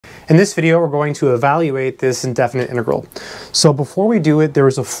In this video, we're going to evaluate this indefinite integral. So before we do it, there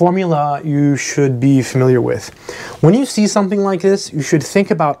is a formula you should be familiar with. When you see something like this, you should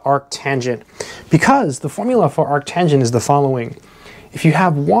think about arctangent, because the formula for arctangent is the following. If you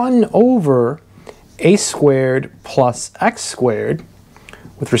have 1 over a squared plus x squared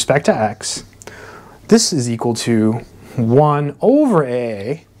with respect to x, this is equal to 1 over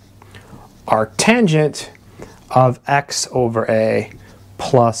a arctangent of x over a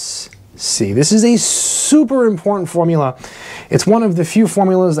plus c. This is a super important formula. It's one of the few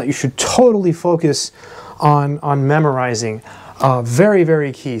formulas that you should totally focus on memorizing. Very,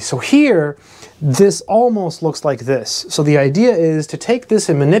 very key. So here, this almost looks like this. So the idea is to take this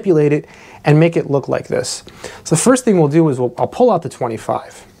and manipulate it and make it look like this. So the first thing we'll do is I'll pull out the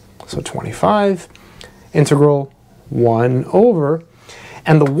 25. So 25 integral 1 over,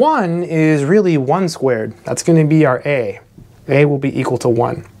 and the 1 is really 1 squared. That's going to be our a. A will be equal to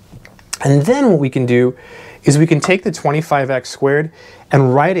 1. And then what we can do is we can take the 25x squared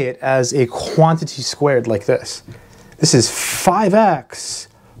and write it as a quantity squared like this. This is 5x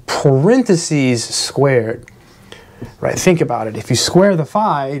parentheses squared. Right? Think about it. If you square the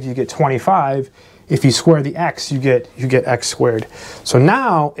 5, you get 25. If you square the x, you get x squared. So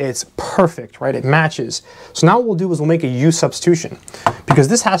now it's perfect, right? It matches. So now what we'll do is we'll make a u substitution, because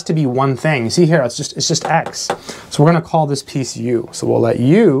this has to be one thing. You see here, it's just x. So we're going to call this piece u. So we'll let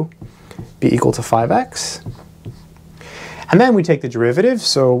u be equal to 5x. And then we take the derivative.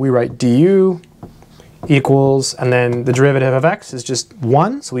 So we write du equals, and then the derivative of x is just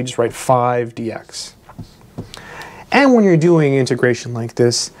 1. So we just write 5 dx. And when you're doing integration like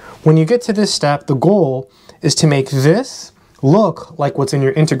this, when you get to this step, the goal is to make this look like what's in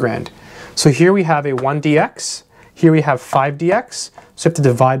your integrand. So here we have a 1 dx, here we have 5 dx, so you have to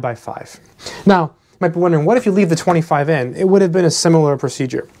divide by 5. Now, you might be wondering, what if you leave the 25 in? It would have been a similar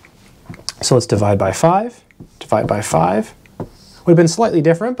procedure. So let's divide by 5, divide by 5. Would have been slightly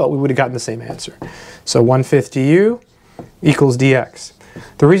different, but we would have gotten the same answer. So 1/5 du equals dx.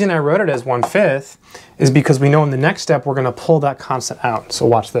 The reason I wrote it as 1/5 is because we know in the next step we're going to pull that constant out. So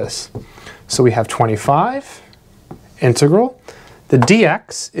watch this. So we have 25 integral. The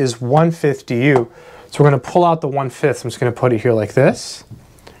dx is 1/5 du. So we're going to pull out the 1/5. I'm just going to put it here like this.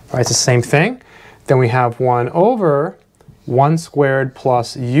 All right, it's the same thing. Then we have 1 over 1 squared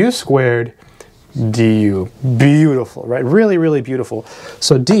plus u squared du. Beautiful, right? Really, really beautiful.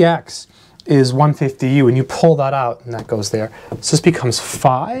 So dx is 1/5 du, and you pull that out, and that goes there. So this becomes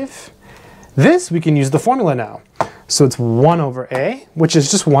 5. This, we can use the formula now. So it's 1 over a, which is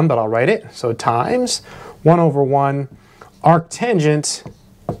just 1, but I'll write it. So times 1 over 1 arctangent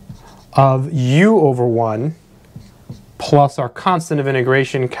of u over 1 plus our constant of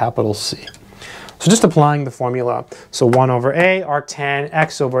integration, capital C. So just applying the formula. So 1 over a arctan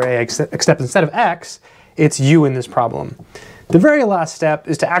x over a, except instead of x, it's u in this problem. The very last step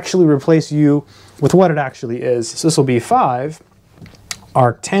is to actually replace u with what it actually is. So this will be 5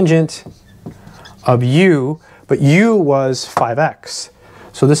 arctangent of u, but u was 5x.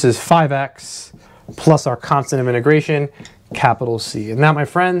 So this is 5x plus our constant of integration, capital C. And that, my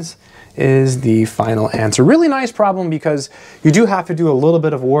friends, is the final answer. Really nice problem, because you do have to do a little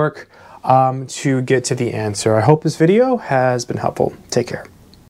bit of work to get to the answer. I hope this video has been helpful. Take care.